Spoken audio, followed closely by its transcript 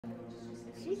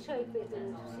Всі чай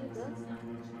питають, всі, так?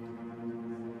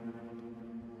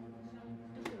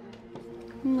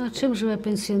 Ну, а чим живе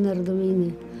пенсіонер до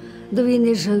війни? До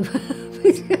війни живе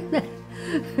пенсіонер.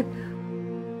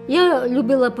 Я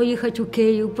любила поїхати у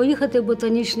Київ, поїхати в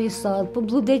ботанічний сад,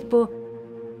 поблудити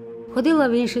Ходила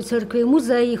в інші церкви, в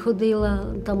музеї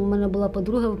ходила. Там у мене була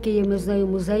подруга в Києві, ми з нею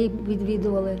музеї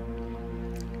відвідували.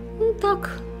 Ну так,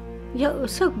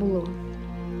 всяк було.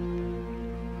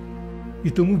 І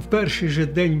тому в перший же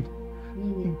день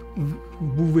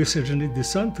був висаджений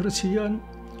десант росіян,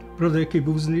 правда, який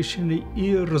був знищений,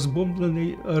 і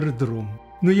розбомблений аеродром.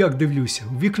 Ну як дивлюся?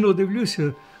 В вікно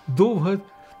дивлюся, довга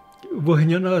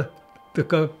вогняна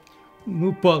така,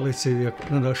 ну, палиця,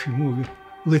 як на нашій мові,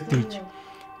 летить.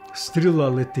 Стріла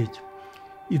летить.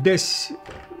 І десь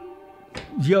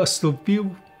я стовпів,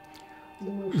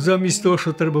 замість того,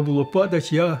 що треба було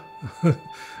падати, я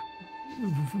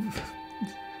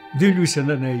дивлюся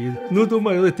на неї. Ну,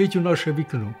 думаю, летить у наше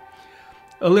вікно.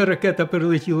 Але ракета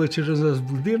перелетіла через наш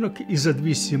будинок і за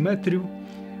 200 метрів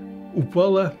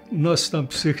упала. У нас там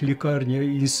психлікарня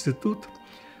і інститут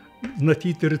на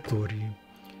тій території.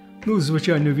 Ну,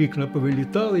 звичайно, вікна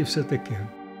повилітали і все таке.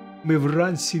 Ми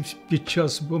вранці під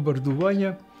час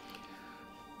бомбардування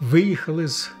виїхали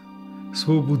з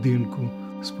свого будинку.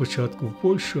 Спочатку в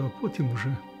Польщу, а потім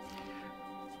вже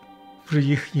при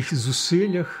їхніх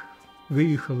зусиллях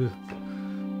виїхали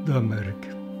до Америки.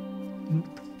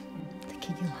 Такі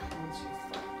діла.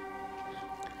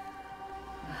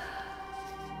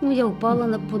 Ну, я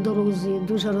впала по дорозі,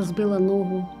 дуже розбила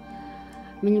ногу.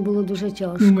 Мені було дуже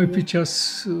тяжко. Ну, ми під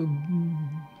час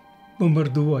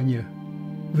бомбардування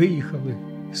виїхали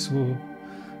з свого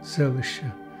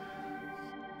селища.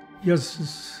 Я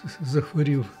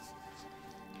захворів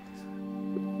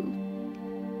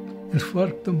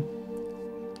інфарктом,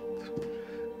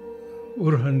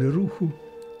 органи руху,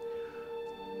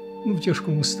 ну, в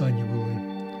тяжкому стані були.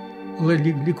 Але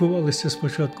лікувалися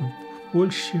спочатку в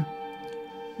Польщі,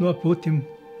 ну а потім,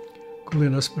 коли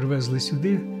нас привезли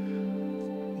сюди,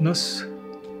 нас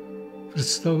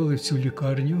представили в цю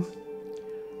лікарню,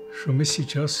 що ми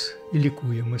зараз і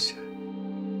лікуємося.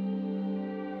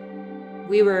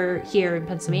 We were here in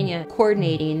Pennsylvania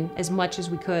coordinating as much as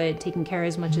we could, taking care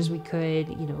as much as we could,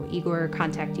 you know, Igor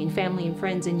contacting family and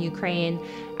friends in Ukraine.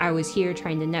 I was here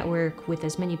trying to network with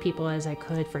as many people as I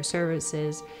could for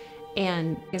services. And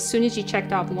as soon as you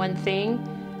checked off one thing,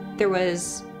 there was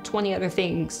 20 other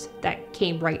things that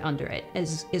came right under it,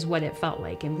 is what it felt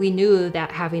like. And we knew that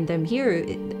having them here,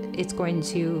 it's going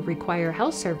to require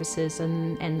health services.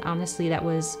 And honestly,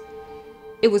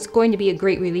 it was going to be a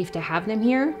great relief to have them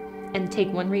here and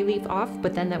take one relief off,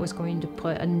 but then that was going to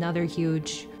put another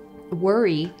huge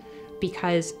worry,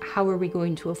 because how are we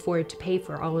going to afford to pay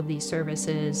for all of these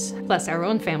services, plus our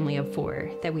own family of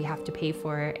 4 that we have to pay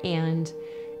for, and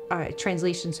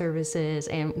translation services,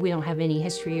 and we don't have any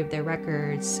history of their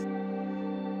records.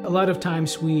 A lot of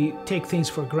times we take things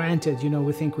for granted, you know,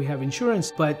 we think we have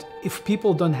insurance, but if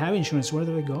people don't have insurance, where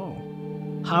do they go?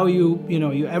 How you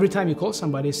every time you call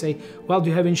somebody, say, well, do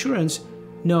you have insurance?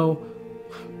 No.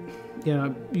 You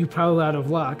know, you're probably out of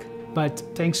luck, but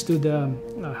thanks to the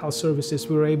health services,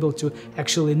 we were able to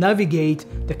actually navigate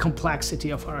the complexity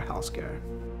of our healthcare.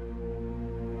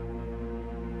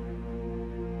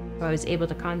 I was able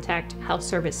to contact health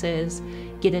services,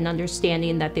 get an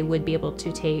understanding that they would be able to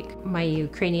take my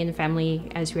Ukrainian family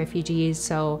as refugees.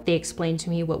 So they explained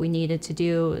to me what we needed to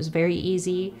do. It was very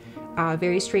easy,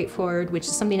 very straightforward, which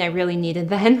is something I really needed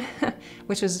then,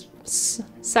 which was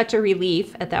such a relief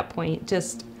at that point.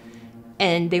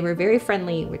 And they were very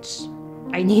friendly, which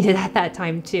I needed at that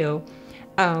time too.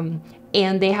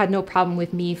 And they had no problem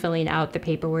with me filling out the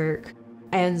paperwork.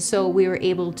 And so we were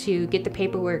able to get the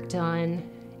paperwork done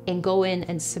and go in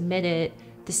and submit it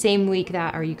the same week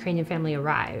that our Ukrainian family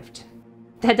arrived.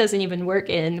 That doesn't even work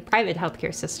in the private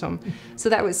healthcare system. So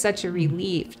that was such a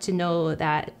relief to know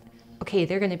that, okay,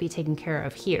 they're going to be taken care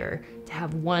of here, to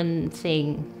have one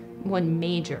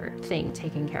major thing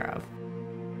taken care of.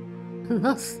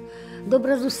 Нас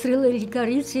добре зустріли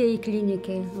лікарі цієї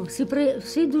клініки.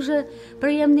 Всі дуже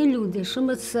приємні люди, що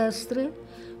медсестри,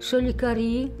 що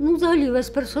лікарі, ну взагалі весь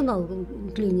персонал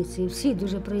в клініці, всі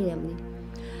дуже приємні.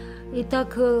 І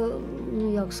так,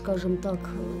 ну як скажемо так,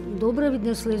 добре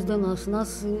віднеслись до нас.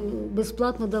 Нас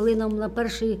безплатно дали нам на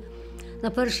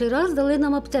перший раз дали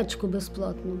нам аптечку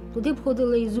безплатно. Туди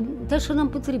входили те, що нам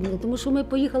потрібно, тому що ми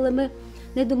поїхали, ми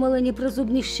не думали ні про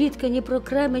зубні щітки, ні про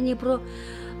креми, ні про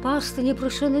пасти, ні про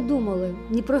що не думали,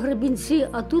 ні про гребінці,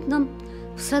 а тут нам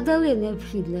все дали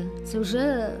необхідне. Це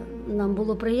вже нам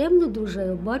було приємно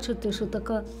дуже бачити, що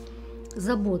така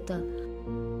забота.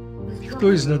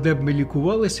 Хто знає, де б ми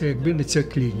лікувалися, якби не ця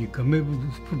клініка. Ми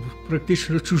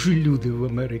практично чужі люди в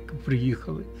Америку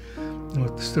приїхали.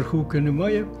 От, страховки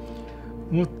немає.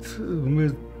 От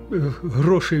ми,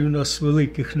 грошей у нас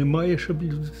великих немає, щоб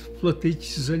платити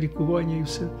за лікування і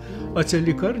все. А ця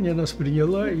лікарня нас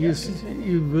прийняла,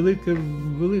 і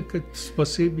велике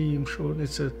спасибі їм, що вони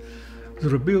це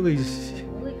зробили.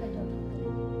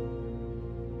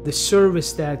 The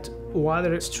service that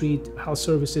Water Street Health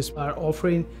Services are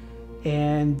offering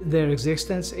and their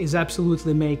existence is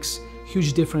absolutely makes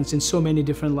huge difference in so many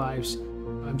different lives.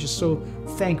 I'm just so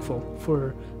thankful for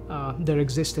their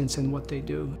existence and what they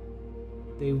do.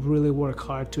 They really work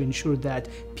hard to ensure that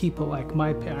people like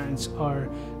my parents are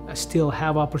still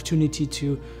have opportunity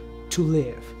to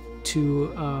live,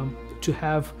 to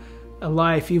have a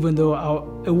life even though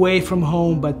away from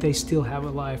home, but they still have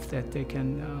a life that they can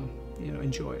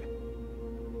enjoy.